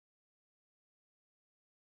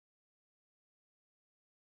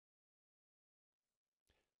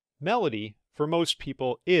Melody, for most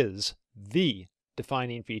people, is the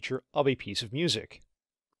defining feature of a piece of music.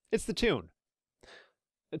 It's the tune.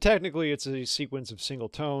 Technically, it's a sequence of single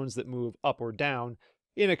tones that move up or down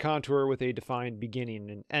in a contour with a defined beginning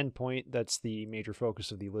and end point that's the major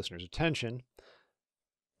focus of the listener's attention.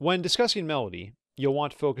 When discussing melody, you'll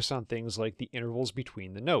want to focus on things like the intervals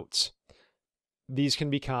between the notes. These can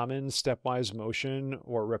be common stepwise motion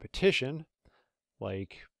or repetition,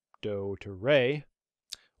 like do to re,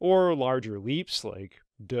 or larger leaps like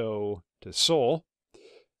do to sol.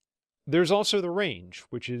 There's also the range,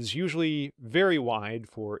 which is usually very wide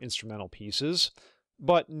for instrumental pieces,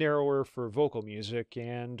 but narrower for vocal music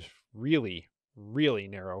and really, really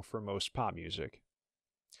narrow for most pop music.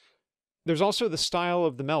 There's also the style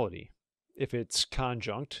of the melody. If it's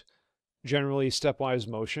conjunct, generally stepwise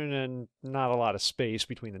motion and not a lot of space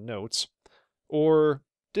between the notes, or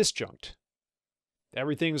disjunct.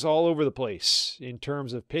 Everything's all over the place in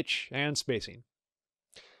terms of pitch and spacing.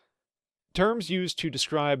 Terms used to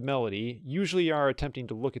describe melody usually are attempting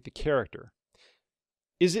to look at the character.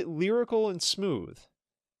 Is it lyrical and smooth?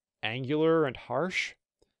 Angular and harsh?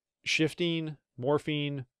 Shifting,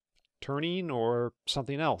 morphing, turning, or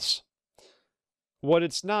something else? What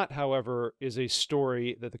it's not, however, is a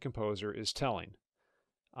story that the composer is telling.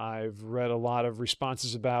 I've read a lot of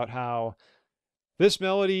responses about how this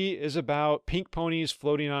melody is about pink ponies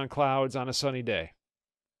floating on clouds on a sunny day.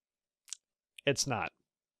 It's not.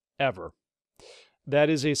 Ever. That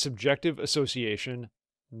is a subjective association,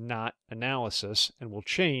 not analysis, and will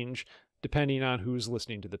change depending on who's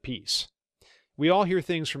listening to the piece. We all hear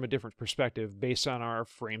things from a different perspective based on our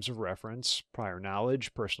frames of reference, prior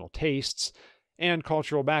knowledge, personal tastes, and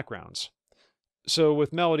cultural backgrounds. So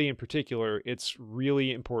with melody in particular, it's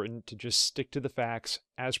really important to just stick to the facts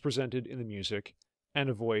as presented in the music and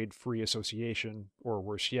avoid free association, or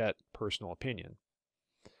worse yet, personal opinion.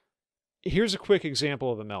 Here's a quick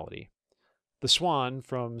example of a melody. The Swan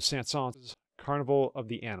from Saint-Saëns' Carnival of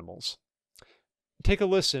the Animals. Take a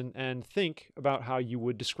listen and think about how you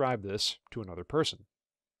would describe this to another person.